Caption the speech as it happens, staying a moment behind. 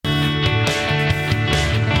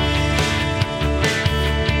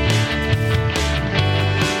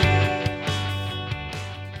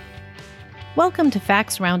Welcome to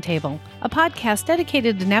FAACT Roundtable, a podcast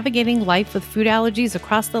dedicated to navigating life with food allergies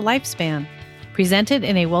across the lifespan. Presented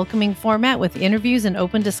in a welcoming format with interviews and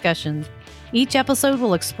open discussions. Each episode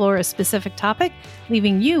will explore a specific topic,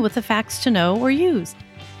 leaving you with the facts to know or use.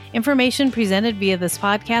 Information presented via this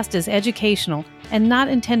podcast is educational and not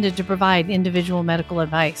intended to provide individual medical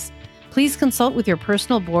advice. Please consult with your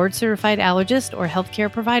personal board-certified allergist or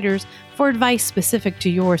healthcare providers for advice specific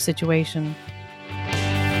to your situation.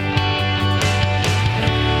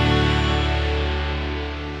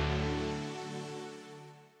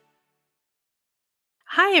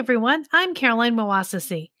 Hi, everyone. I'm Caroline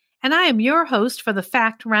Mawasasi, and I am your host for the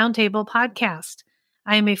FAACT Roundtable podcast.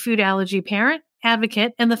 I am a food allergy parent,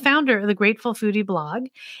 advocate, and the founder of the Grateful Foodie blog,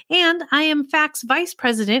 and I am FAACT's Vice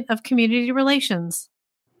President of Community Relations.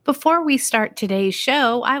 Before we start today's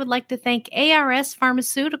show, I would like to thank ARS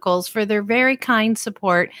Pharmaceuticals for their very kind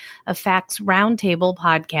support of FAACT's Roundtable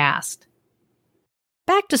podcast.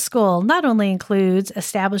 Back to school not only includes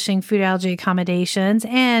establishing food allergy accommodations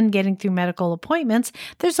and getting through medical appointments,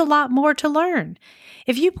 there's a lot more to learn.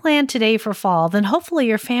 If you plan today for fall, then hopefully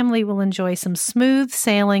your family will enjoy some smooth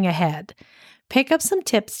sailing ahead. Pick up some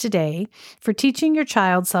tips today for teaching your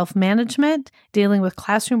child self-management, dealing with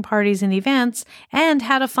classroom parties and events, and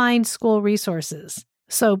how to find school resources.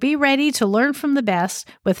 So be ready to learn from the best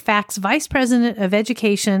with FAACT's Vice President of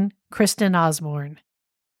Education, Kristen Osborne.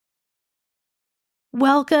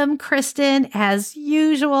 Welcome, Kristen. As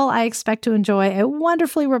usual, I expect to enjoy a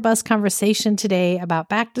wonderfully robust conversation today about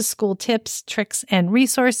back-to-school tips, tricks, and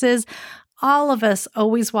resources. All of us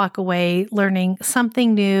always walk away learning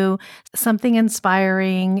something new, something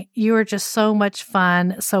inspiring. You are just so much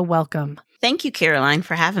fun, so welcome. Thank you, Caroline,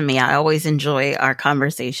 for having me. I always enjoy our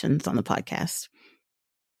conversations on the podcast.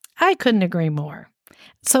 I couldn't agree more.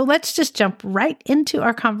 So let's just jump right into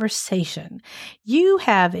our conversation. You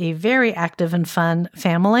have a very active and fun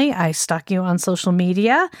family. I stalk you on social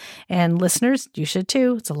media, and listeners, you should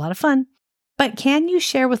too. It's a lot of fun. But can you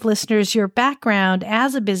share with listeners your background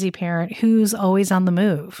as a busy parent who's always on the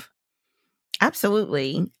move?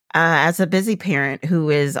 Absolutely. As a busy parent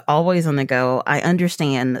who is always on the go, I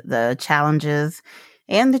understand the challenges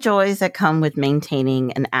and the joys that come with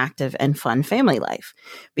maintaining an active and fun family life.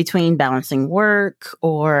 Between balancing work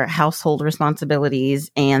or household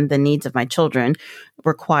responsibilities and the needs of my children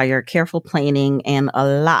require careful planning and a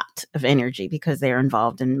lot of energy because they are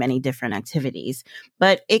involved in many different activities.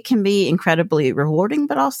 But it can be incredibly rewarding,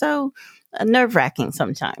 but also nerve-wracking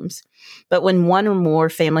sometimes. But when one or more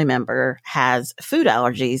family member has food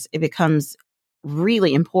allergies, it becomes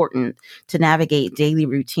really important to navigate daily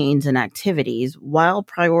routines and activities while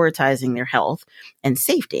prioritizing their health and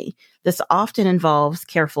safety. This often involves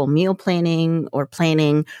careful meal planning or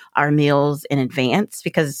planning our meals in advance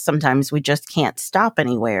because sometimes we just can't stop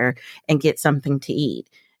anywhere and get something to eat.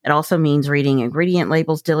 It also means reading ingredient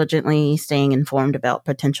labels diligently, staying informed about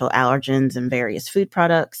potential allergens in various food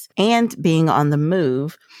products, and being on the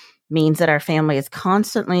move means that our family is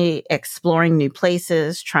constantly exploring new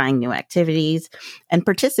places, trying new activities, and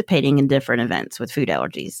participating in different events with food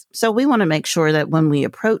allergies. So we want to make sure that when we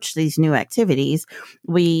approach these new activities,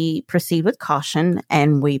 we proceed with caution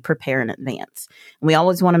and we prepare in advance. We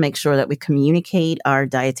always want to make sure that we communicate our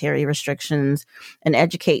dietary restrictions and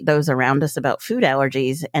educate those around us about food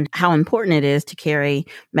allergies and how important it is to carry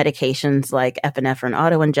medications like epinephrine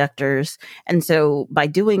autoinjectors. And so by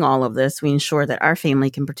doing all of this, we ensure that our family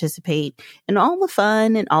can participate in all the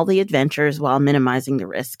fun and all the adventures while minimizing the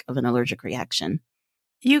risk of an allergic reaction.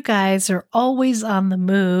 You guys are always on the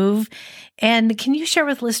move. And can you share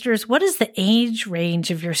with listeners, what is the age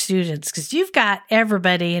range of your students? Because you've got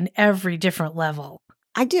everybody in every different level.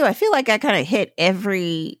 I do. I feel like I kind of hit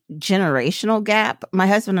every generational gap. My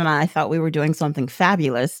husband and I thought we were doing something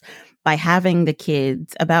fabulous by having the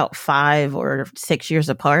kids about 5 or 6 years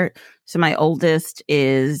apart. So my oldest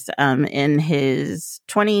is in his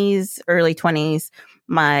 20s, early 20s.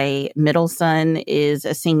 My middle son is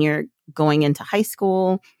a senior going into high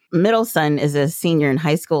school. Middle son is a senior in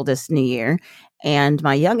high school this new year. And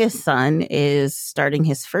my youngest son is starting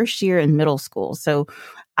his first year in middle school. So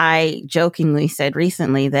I jokingly said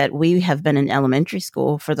recently that we have been in elementary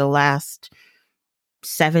school for the last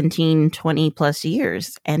 17, 20 plus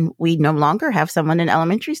years, and we no longer have someone in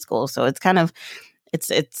elementary school. So it's kind of,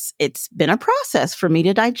 it's been a process for me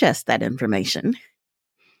to digest that information.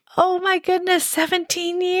 Oh my goodness,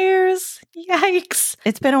 17 years. Yikes.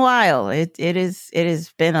 It's been a while. It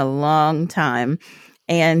has been a long time.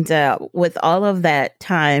 And with all of that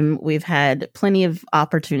time, we've had plenty of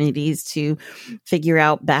opportunities to figure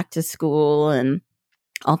out back to school and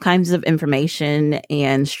all kinds of information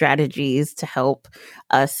and strategies to help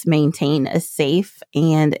us maintain a safe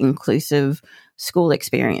and inclusive school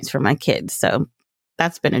experience for my kids. So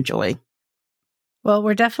that's been a joy. Well,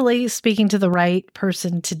 we're definitely speaking to the right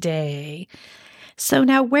person today. So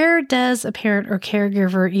now, where does a parent or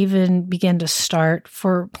caregiver even begin to start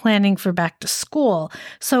for planning for back to school?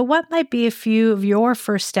 So what might be a few of your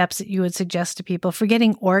first steps that you would suggest to people for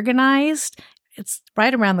getting organized? It's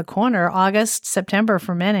right around the corner, August, September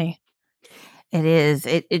for many. It is.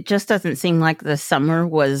 It just doesn't seem like the summer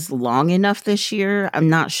was long enough this year. I'm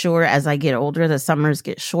not sure as I get older, the summers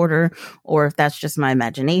get shorter, or if that's just my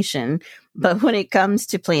imagination. But when it comes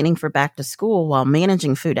to planning for back to school while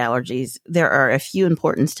managing food allergies, there are a few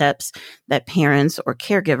important steps that parents or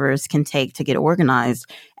caregivers can take to get organized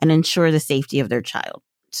and ensure the safety of their child.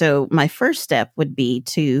 So my first step would be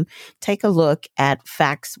to take a look at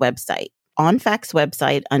FAACT's website. On FAACT's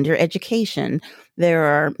website under education, there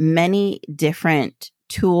are many different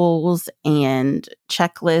tools and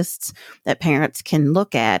checklists that parents can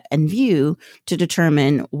look at and view to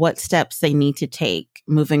determine what steps they need to take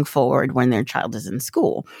moving forward when their child is in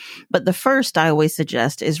school. But the first I always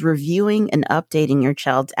suggest is reviewing and updating your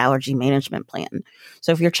child's allergy management plan.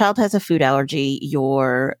 So if your child has a food allergy,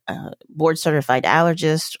 your board certified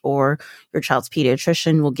allergist or your child's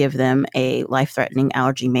pediatrician will give them a life-threatening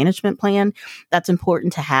allergy management plan. That's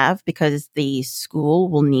important to have because the school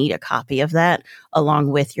will need a copy of that along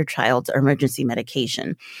with your child's emergency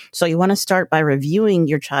medication. So you want to start by reviewing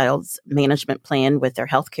your child's management plan with their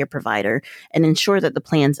healthcare provider and ensure that the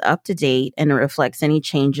plan's up to date and it reflects any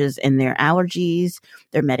changes in their allergies,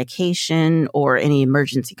 their medication, or any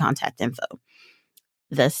emergency contact info.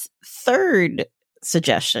 The third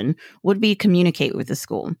suggestion would be communicate with the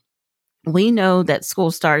school. We know that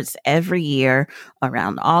school starts every year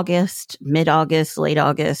around August, mid-August, late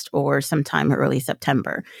August, or sometime early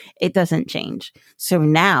September. It doesn't change. So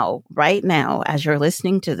now, right now, as you're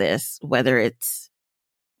listening to this, whether it's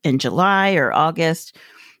in July or August,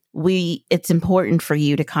 it's important for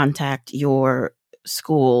you to contact your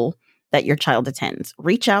school that your child attends.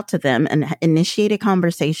 Reach out to them and initiate a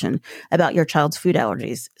conversation about your child's food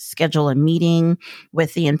allergies. Schedule a meeting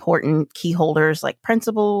with the important key holders like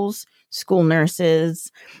principals, school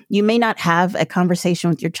nurses. You may not have a conversation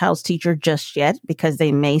with your child's teacher just yet because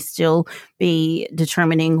they may still be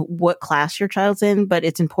determining what class your child's in, but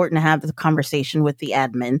it's important to have the conversation with the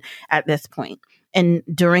admin at this point. And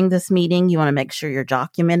during this meeting, you want to make sure you're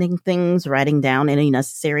documenting things, writing down any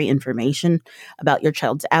necessary information about your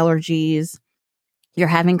child's allergies. You're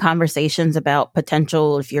having conversations about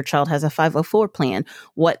potential, if your child has a 504 plan,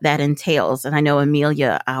 what that entails. And I know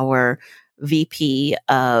Amelia, our VP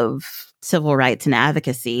of Civil Rights and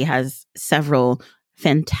Advocacy, has several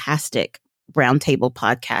fantastic roundtable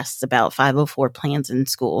podcasts about 504 plans in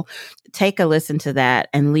school. Take a listen to that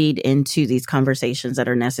and lead into these conversations that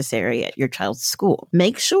are necessary at your child's school.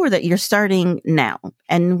 Make sure that you're starting now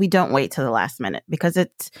and we don't wait till the last minute because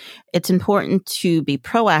it's important to be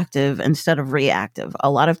proactive instead of reactive.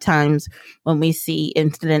 A lot of times when we see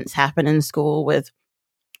incidents happen in school with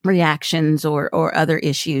reactions or other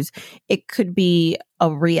issues, it could be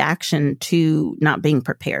a reaction to not being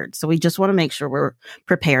prepared. So we just want to make sure we're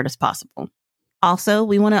prepared as possible. Also,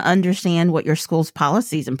 we want to understand what your school's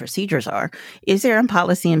policies and procedures are. Is there a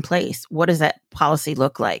policy in place? What does that policy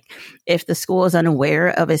look like? If the school is unaware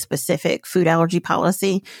of a specific food allergy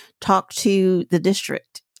policy, talk to the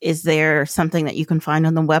district. Is there something that you can find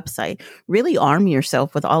on the website? Really arm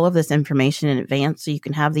yourself with all of this information in advance so you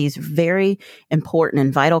can have these very important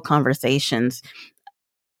and vital conversations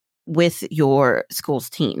with your school's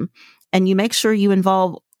team. And you make sure you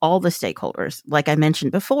involve all the stakeholders. Like I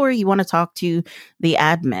mentioned before, you want to talk to the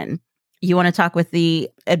admin. You want to talk with the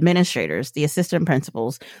administrators, the assistant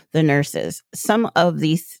principals, the nurses. Some of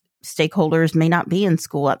these stakeholders may not be in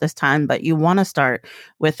school at this time, but you want to start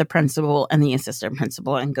with the principal and the assistant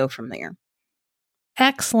principal and go from there.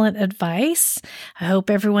 Excellent advice. I hope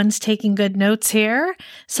everyone's taking good notes here.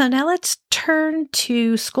 So now let's turn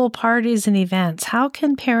to school parties and events. How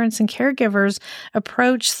can parents and caregivers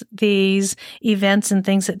approach these events and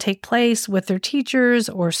things that take place with their teachers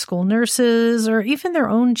or school nurses or even their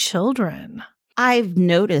own children? I've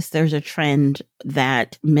noticed there's a trend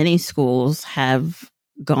that many schools have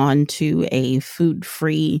gone to a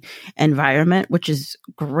food-free environment, which is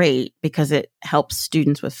great because it helps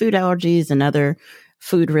students with food allergies and other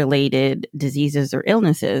food-related diseases or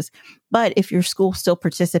illnesses. But if your school still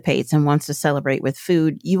participates and wants to celebrate with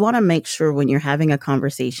food, you want to make sure when you're having a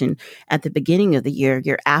conversation at the beginning of the year,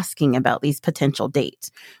 you're asking about these potential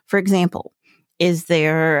dates. For example, Is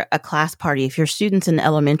there a class party? If your student's in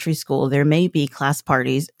elementary school, there may be class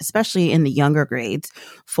parties, especially in the younger grades,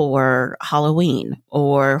 for Halloween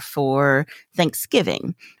or for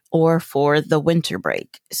Thanksgiving or for the winter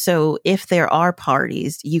break. So if there are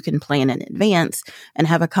parties, you can plan in advance and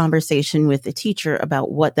have a conversation with the teacher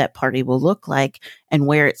about what that party will look like and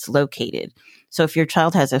where it's located. So if your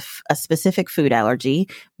child has a specific food allergy,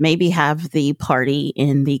 maybe have the party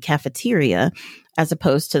in the cafeteria as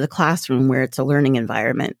opposed to the classroom where it's a learning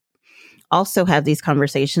environment. Also have these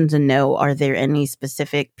conversations and know, are there any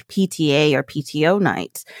specific PTA or PTO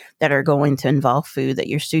nights that are going to involve food that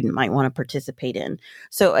your student might want to participate in?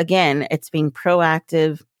 So again, it's being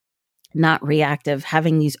proactive, not reactive,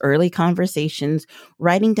 having these early conversations,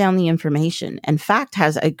 writing down the information. And FAACT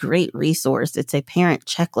has a great resource. It's a parent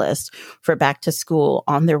checklist for back to school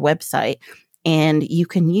on their website. And you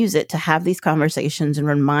can use it to have these conversations and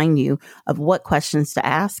remind you of what questions to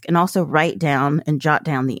ask, and also write down and jot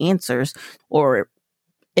down the answers. Or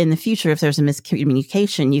in the future, if there's a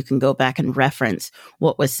miscommunication, you can go back and reference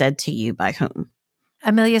what was said to you by whom.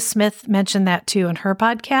 Amelia Smith mentioned that too in her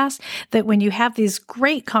podcast, that when you have these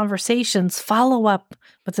great conversations, follow up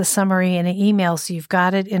with a summary and an email so you've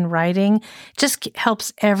got it in writing. Just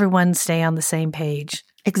helps everyone stay on the same page.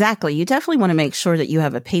 Exactly. You definitely want to make sure that you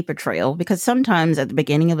have a paper trail, because sometimes at the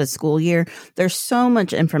beginning of a school year, there's so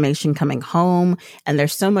much information coming home and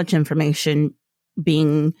there's so much information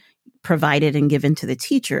being provided and given to the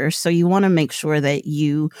teacher. So you want to make sure that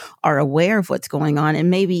you are aware of what's going on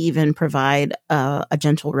and maybe even provide a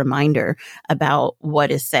gentle reminder about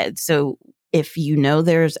what is said. So if you know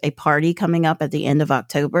there's a party coming up at the end of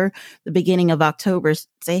October, the beginning of October,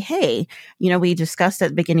 say, hey, we discussed at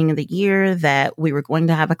the beginning of the year that we were going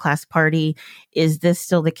to have a class party. Is this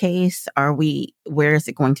still the case? Where is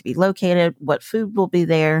it going to be located? What food will be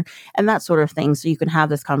there? And that sort of thing. So you can have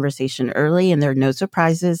this conversation early and there are no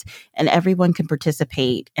surprises and everyone can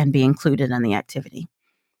participate and be included in the activity.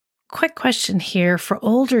 Quick question here for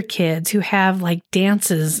older kids who have like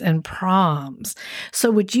dances and proms. So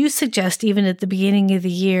would you suggest, even at the beginning of the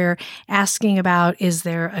year, asking about, is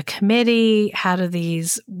there a committee? How do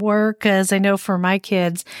these work? Because I know for my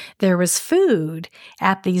kids, there was food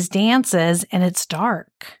at these dances and it's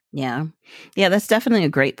dark. Yeah, that's definitely a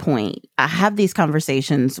great point. I have these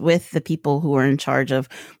conversations with the people who are in charge of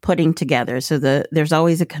putting together. So there's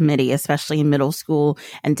always a committee, especially in middle school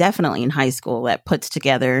and definitely in high school, that puts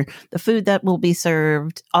together the food that will be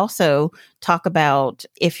served. Also, talk about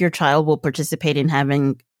if your child will participate in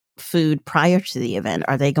having food prior to the event.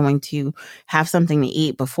 Are they going to have something to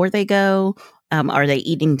eat before they go? Are they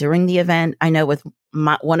eating during the event? I know with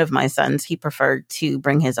one of my sons, he preferred to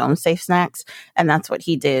bring his own safe snacks, and that's what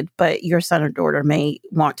he did. But your son or daughter may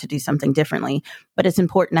want to do something differently. But it's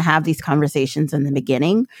important to have these conversations in the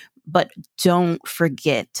beginning, but don't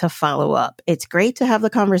forget to follow up. It's great to have the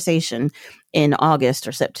conversation in August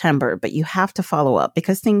or September, but you have to follow up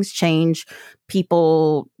because things change.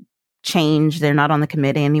 People change. They're not on the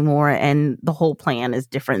committee anymore. And the whole plan is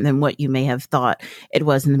different than what you may have thought it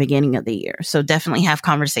was in the beginning of the year. So definitely have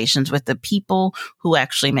conversations with the people who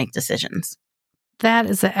actually make decisions. That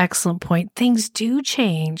is an excellent point. Things do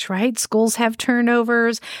change, right? Schools have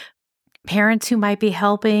turnovers. Parents who might be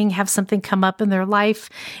helping have something come up in their life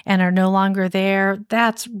and are no longer there.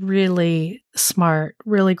 That's really smart,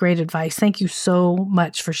 really great advice. Thank you so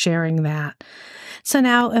much for sharing that. So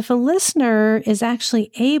now, if a listener is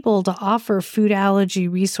actually able to offer food allergy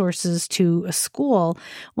resources to a school,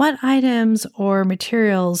 what items or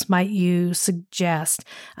materials might you suggest?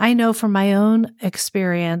 I know from my own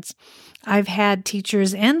experience, I've had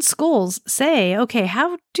teachers and schools say, okay,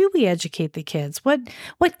 how do we educate the kids? What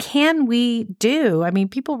can we do? I mean,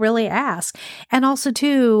 people really ask. And also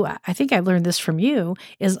too, I think I learned this from you,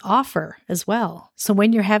 is offer as well. So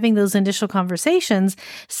when you're having those initial conversations,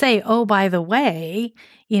 say, oh, by the way,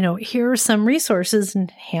 here are some resources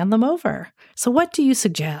and hand them over. So what do you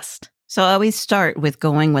suggest? So I always start with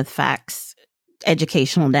going with FAACT's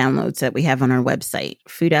educational downloads that we have on our website,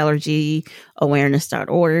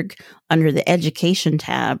 foodallergyawareness.org. Under the education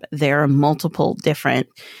tab, there are multiple different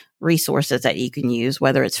resources that you can use,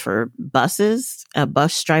 whether it's for buses, a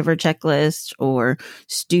bus driver checklist, or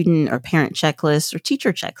student or parent checklist, or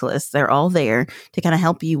teacher checklists. They're all there to kind of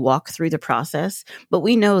help you walk through the process. But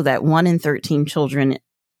we know that 1 in 13 children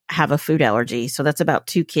have a food allergy. So that's about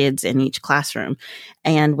 2 kids in each classroom.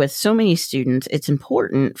 And with so many students, it's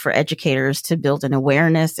important for educators to build an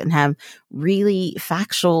awareness and have really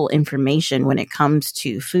factual information when it comes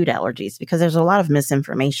to food allergies, because there's a lot of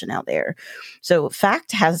misinformation out there. So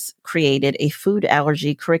FAACT has created a food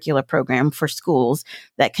allergy curricula program for schools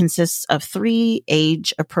that consists of 3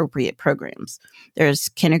 age appropriate programs. There's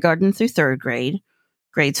kindergarten through 3rd grade,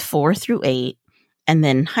 grades 4 through 8, and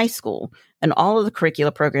then high school. And all of the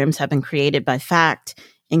curricula programs have been created by FAACT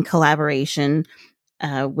in collaboration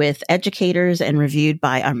with educators and reviewed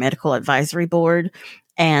by our medical advisory board,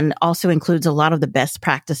 and also includes a lot of the best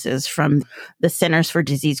practices from the Centers for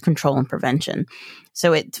Disease Control and Prevention.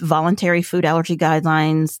 So it's voluntary food allergy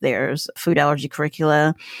guidelines, there's food allergy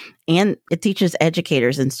curricula, and it teaches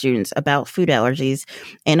educators and students about food allergies,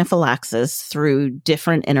 anaphylaxis through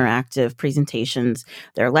different interactive presentations.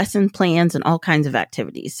 There are lesson plans and all kinds of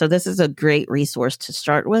activities. So this is a great resource to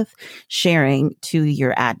start with, sharing to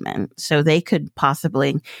your admin. So they could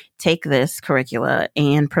possibly take this curricula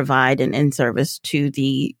and provide an in-service to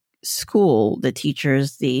the school, the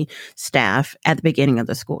teachers, the staff at the beginning of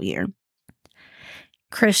the school year.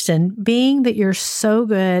 Kristen, being that you're so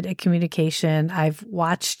good at communication, I've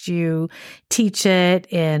watched you teach it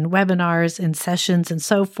in webinars and sessions and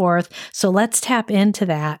so forth. So let's tap into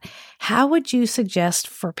that. How would you suggest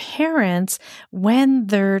for parents when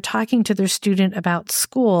they're talking to their student about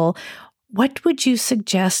school? What would you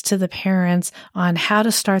suggest to the parents on how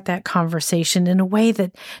to start that conversation in a way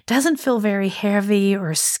that doesn't feel very heavy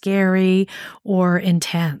or scary or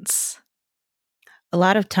intense? A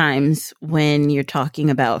lot of times when you're talking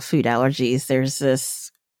about food allergies, there's this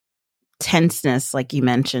tenseness, like you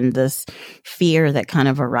mentioned, this fear that kind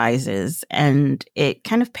of arises, and it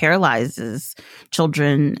kind of paralyzes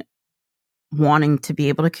children wanting to be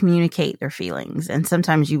able to communicate their feelings. And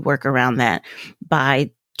sometimes you work around that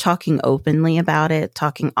by talking openly about it,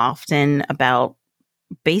 talking often about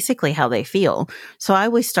basically how they feel. So I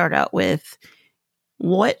always start out with,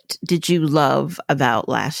 what did you love about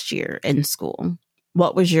last year in school?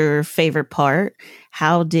 What was your favorite part?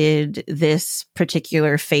 How did this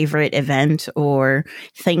particular favorite event or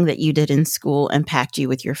thing that you did in school impact you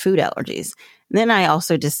with your food allergies? And then I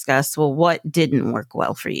also discuss, well, what didn't work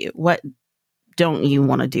well for you? What don't you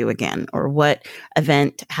want to do again? Or what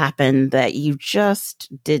event happened that you just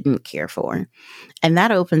didn't care for? And that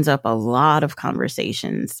opens up a lot of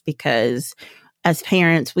conversations, because as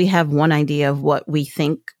parents, we have one idea of what we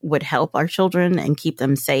think would help our children and keep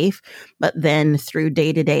them safe. But then through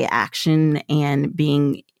day-to-day action and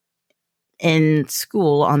being in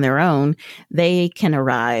school on their own, they can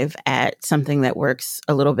arrive at something that works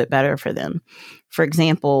a little bit better for them. For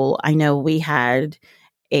example, I know we had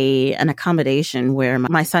an accommodation where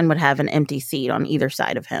my son would have an empty seat on either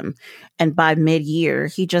side of him. And by mid-year,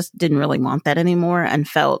 he just didn't really want that anymore and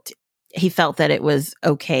he felt that it was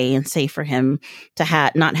okay and safe for him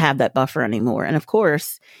to not have that buffer anymore. And of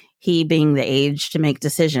course, he being the age to make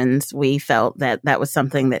decisions, we felt that that was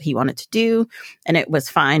something that he wanted to do, and it was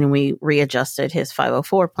fine. And we readjusted his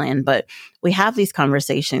 504 plan. But we have these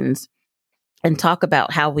conversations and talk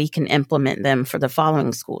about how we can implement them for the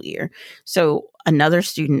following school year. So another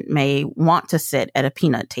student may want to sit at a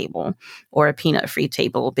peanut table or a peanut-free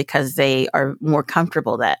table because they are more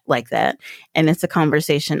comfortable like that. And it's a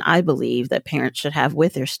conversation I believe that parents should have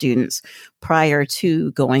with their students prior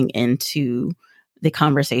to going into the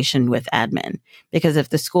conversation with admin. Because if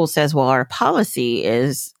the school says, well, our policy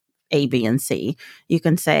is A, B, and C, you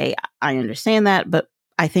can say, I understand that, but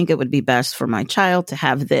I think it would be best for my child to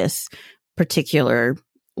have this particular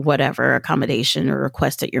whatever accommodation or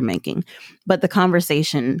request that you're making. But the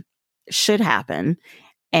conversation should happen,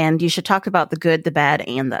 and you should talk about the good, the bad,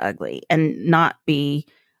 and the ugly, and not be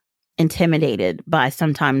intimidated by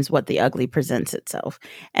sometimes what the ugly presents itself.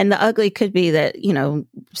 And the ugly could be that,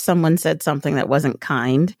 someone said something that wasn't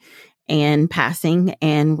kind and passing,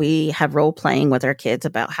 and we have role playing with our kids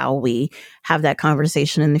about how we have that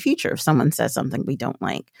conversation in the future if someone says something we don't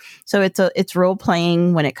like. So it's role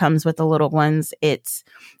playing when it comes with the little ones. It's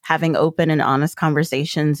having open and honest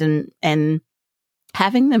conversations and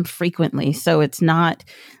having them frequently. So it's not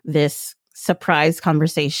this surprise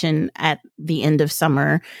conversation at the end of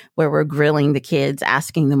summer where we're grilling the kids,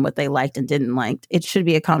 asking them what they liked and didn't like. It should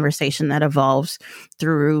be a conversation that evolves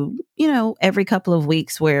through, every couple of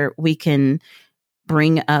weeks, where we can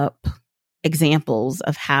bring up examples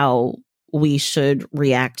of how we should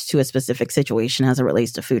react to a specific situation as it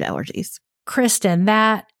relates to food allergies. Kristen,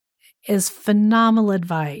 that is phenomenal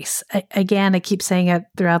advice. Again, I keep saying it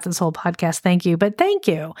throughout this whole podcast. Thank you. But thank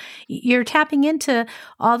you. You're tapping into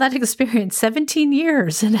all that experience, 17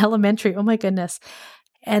 years in elementary. Oh my goodness.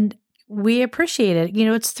 And we appreciate it.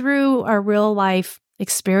 It's through our real life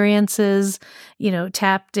experiences,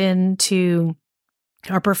 tapped into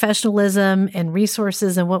our professionalism and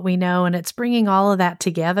resources and what we know. And it's bringing all of that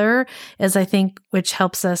together as I think, which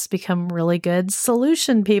helps us become really good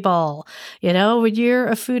solution people. When you're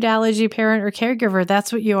a food allergy parent or caregiver,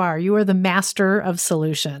 that's what you are. You are the master of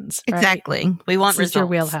solutions. Right? Exactly. We want this results. Is your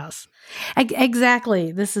wheelhouse.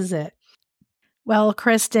 Exactly. This is it. Well,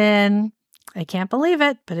 Kristen, I can't believe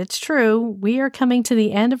it, but it's true. We are coming to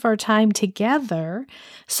the end of our time together.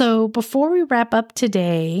 So before we wrap up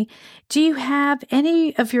today, do you have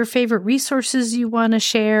any of your favorite resources you want to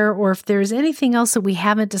share, or if there's anything else that we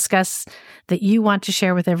haven't discussed that you want to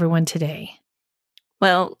share with everyone today?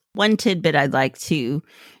 Well, one tidbit I'd like to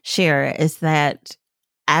share is that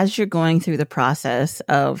as you're going through the process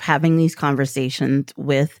of having these conversations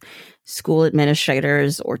with school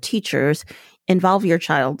administrators or teachers, involve your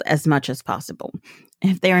child as much as possible.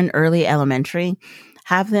 If they're in early elementary,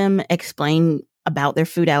 have them explain about their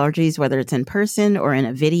food allergies, whether it's in person or in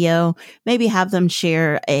a video. Maybe have them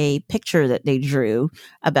share a picture that they drew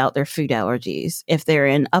about their food allergies. If they're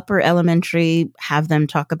in upper elementary, have them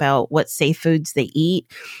talk about what safe foods they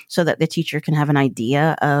eat so that the teacher can have an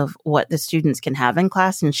idea of what the students can have in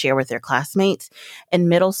class and share with their classmates. In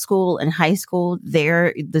middle school and high school,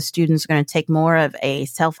 the students are going to take more of a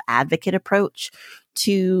self-advocate approach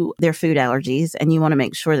to their food allergies, and you want to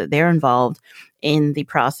make sure that they're involved in the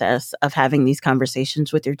process of having these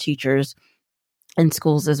conversations with their teachers in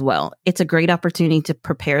schools as well. It's a great opportunity to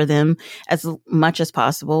prepare them as much as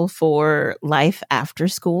possible for life after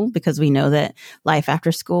school, because we know that life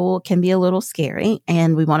after school can be a little scary,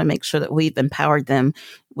 and we want to make sure that we've empowered them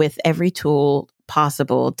with every tool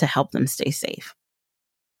possible to help them stay safe.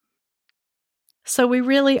 So we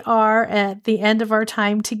really are at the end of our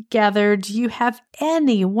time together. Do you have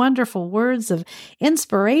any wonderful words of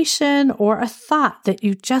inspiration or a thought that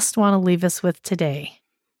you just want to leave us with today?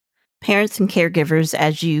 Parents and caregivers,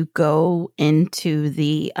 as you go into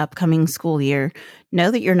the upcoming school year, know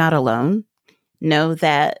that you're not alone. Know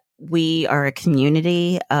that we are a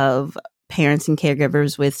community of parents and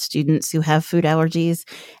caregivers with students who have food allergies,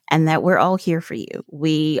 and that we're all here for you.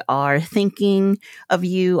 We are thinking of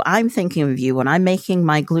you. I'm thinking of you when I'm making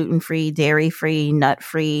my gluten-free, dairy-free,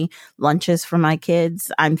 nut-free lunches for my kids.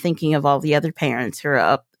 I'm thinking of all the other parents who are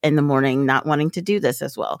up in the morning not wanting to do this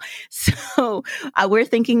as well. So we're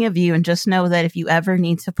thinking of you, and just know that if you ever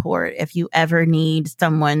need support, if you ever need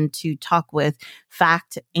someone to talk with,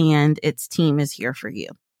 FAACT and its team is here for you.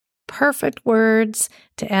 Perfect words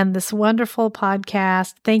to end this wonderful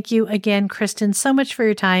podcast. Thank you again, Kristen, so much for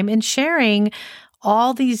your time and sharing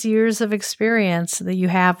all these years of experience that you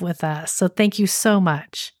have with us. So thank you so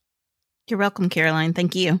much. You're welcome, Caroline.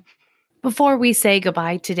 Thank you. Before we say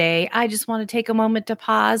goodbye today, I just want to take a moment to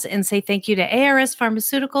pause and say thank you to ARS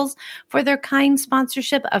Pharmaceuticals for their kind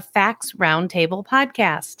sponsorship of FAACT's Roundtable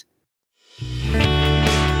podcast.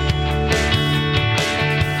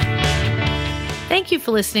 Thank you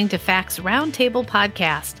for listening to FAACT's Roundtable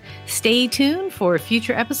podcast. Stay tuned for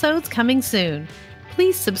future episodes coming soon.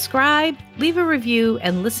 Please subscribe, leave a review,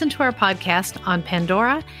 and listen to our podcast on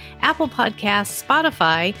Pandora, Apple Podcasts,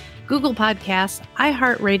 Spotify, Google Podcasts,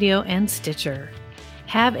 iHeartRadio, and Stitcher.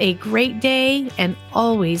 Have a great day, and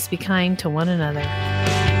always be kind to one another.